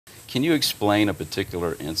Can you explain a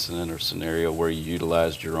particular incident or scenario where you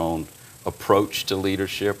utilized your own approach to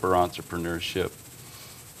leadership or entrepreneurship?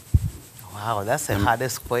 Wow, that's the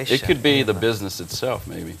hardest question. It could be the business itself,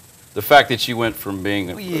 maybe. The fact that you went from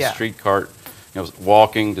being a street cart,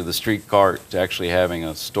 walking to the street cart to actually having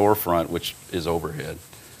a storefront, which is overhead.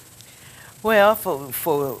 Well,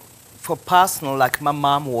 for personal, like my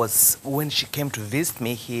mom was, when she came to visit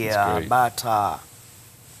me here about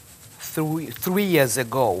 3 years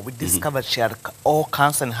ago, we discovered she had all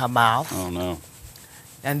cancer in her mouth. Oh, no.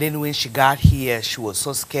 And then when she got here, she was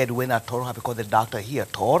so scared when I told her, because the doctor here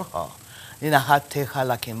told her. Then I had to take her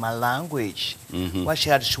like in my language. What she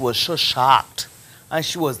was so shocked. And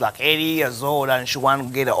she was like 80 years old and she wanted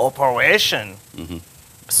to get an operation.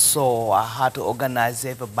 So I had to organize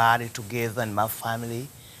everybody together in my family.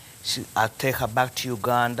 I take her back to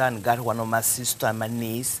Uganda and got one of my sisters and my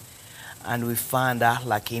niece. And we found out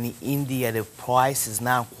like in India, the price is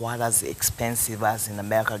not quite as expensive as in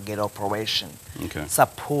America to get operation. So I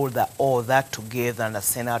pulled all that together and I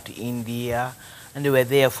sent her to India. And they were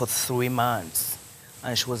there for 3 months.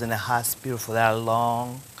 And she was in the hospital for that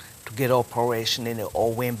long to get operation. Then they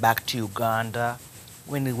all went back to Uganda.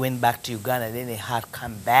 When they went back to Uganda, then they had to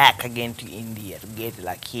come back again to India to get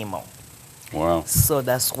like chemo. Wow. So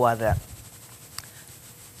that's what,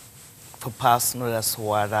 for personal, that's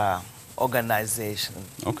what organization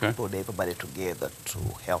put everybody together to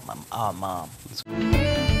help our mom.